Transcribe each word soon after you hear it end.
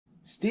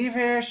Steve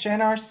here, Shen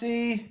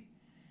RC,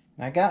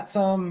 and I got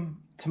some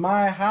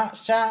Tamiya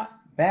hotshot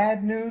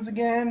bad news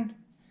again.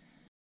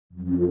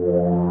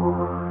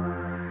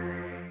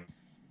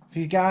 If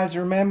you guys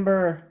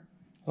remember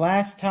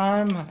last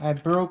time I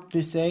broke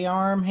this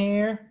A-arm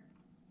here,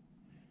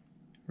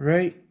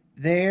 right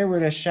there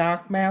where the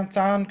shock mount's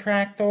on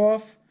cracked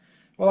off.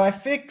 Well, I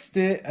fixed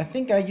it. I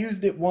think I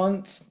used it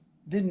once,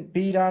 didn't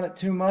beat on it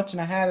too much, and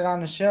I had it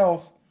on the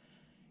shelf.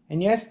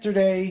 And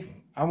yesterday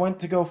I went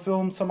to go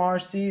film some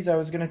RCs. I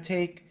was going to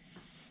take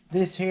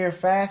this here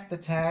Fast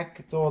Attack.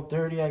 It's all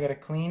dirty. I got to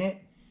clean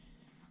it.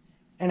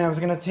 And I was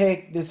going to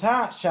take this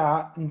hot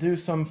shot and do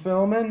some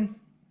filming.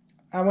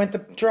 I went to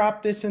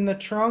drop this in the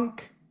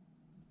trunk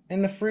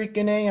and the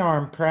freaking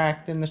A-arm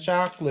cracked and the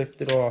shock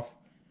lifted off.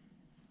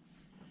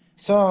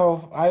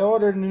 So I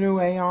ordered a new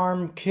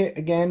A-arm kit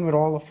again with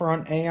all the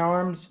front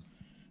A-arms.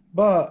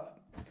 But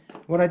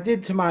what I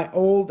did to my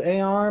old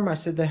A-arm, I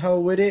said the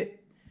hell with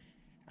it.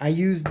 I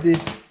used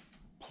this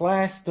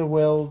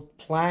Plastaweld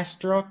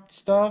Plastruct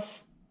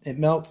stuff. It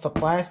melts the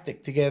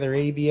plastic together,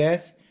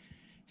 ABS.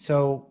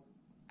 So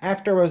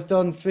after I was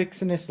done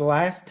fixing this the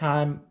last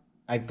time,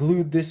 I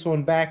glued this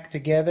one back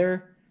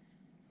together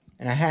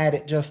and I had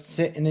it just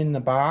sitting in the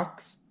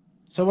box.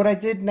 So what I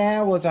did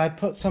now was I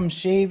put some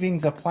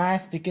shavings of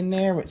plastic in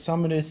there with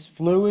some of this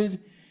fluid,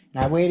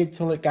 and I waited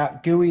till it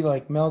got gooey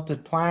like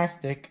melted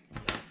plastic.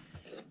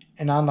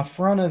 And on the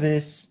front of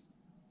this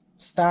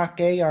stock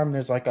A-arm,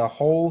 there's like a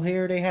hole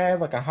here they have,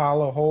 like a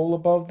hollow hole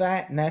above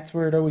that, and that's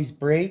where it always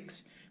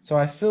breaks. So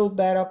I filled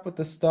that up with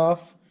the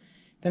stuff.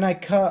 Then I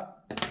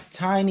cut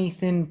tiny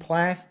thin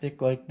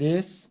plastic like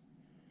this,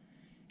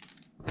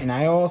 and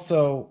I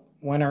also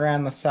went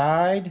around the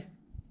side,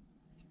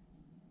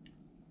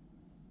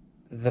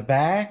 the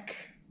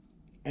back,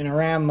 and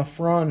around the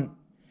front,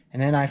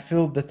 and then I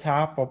filled the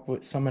top up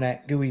with some of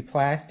that gooey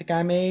plastic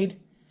I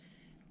made,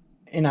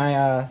 and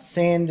I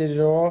sanded it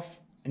off,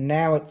 and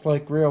now it's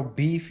like real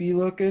beefy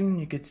looking.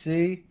 You could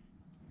see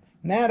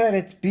now that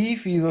it's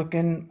beefy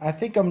looking. I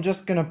think I'm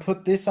just gonna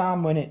put this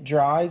on when it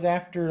dries.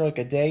 After like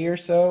a day or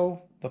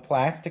so, the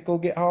plastic will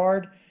get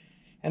hard,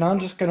 and I'm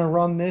just gonna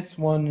run this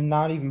one and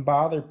not even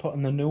bother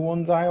putting the new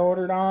ones I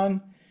ordered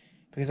on,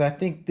 because I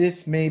think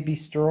this may be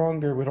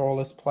stronger with all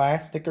this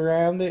plastic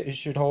around it. It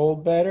should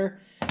hold better.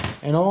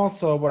 And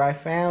also what I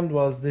found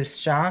was this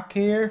shock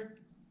here.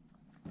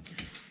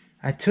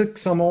 I took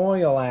some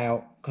oil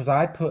out because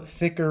I put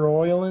thicker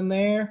oil in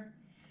there,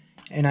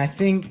 and I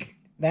think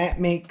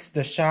that makes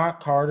the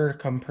shock harder to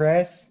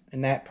compress,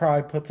 and that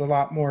probably puts a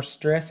lot more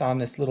stress on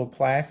this little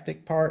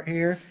plastic part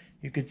here.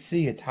 You could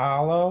see it's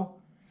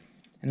hollow,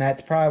 and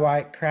that's probably why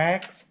it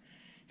cracks.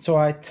 So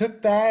I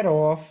took that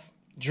off,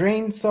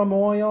 drained some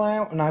oil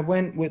out, and I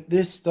went with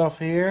this stuff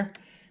here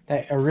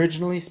that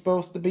originally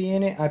supposed to be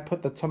in it. I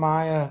put the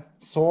Tamiya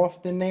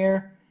soft in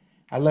there.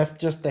 I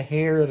left just the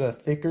hair of the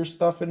thicker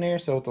stuff in there,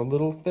 so it's a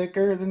little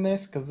thicker than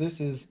this, because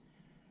this is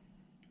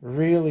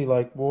really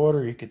like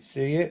water. You could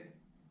see it.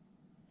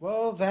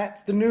 Well,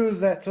 that's the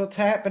news. That's what's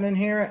happening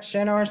here at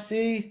Shen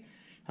RC.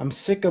 I'm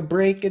sick of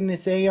breaking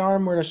this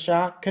A-arm where the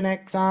shock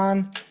connects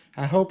on.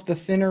 I hope the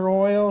thinner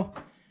oil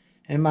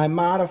and my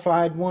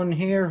modified one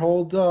here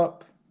holds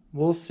up.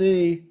 We'll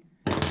see.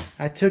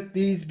 I took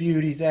these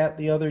beauties out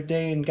the other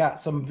day and got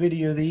some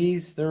video of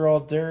these. They're all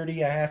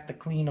dirty. I have to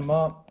clean them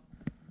up.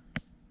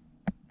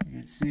 You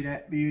can see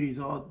that beauty's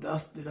all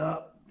dusted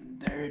up and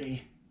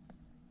dirty.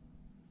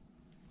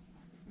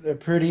 They're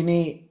pretty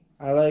neat.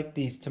 I like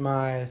these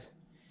Tamiyas.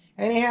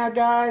 Anyhow,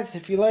 guys,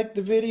 if you like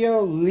the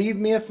video, leave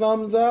me a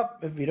thumbs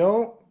up. If you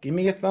don't, give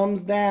me a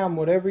thumbs down.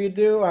 Whatever you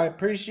do, I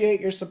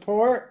appreciate your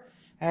support,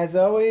 as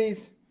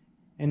always.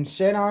 And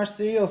Shen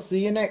RC, I'll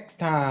see you next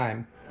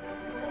time.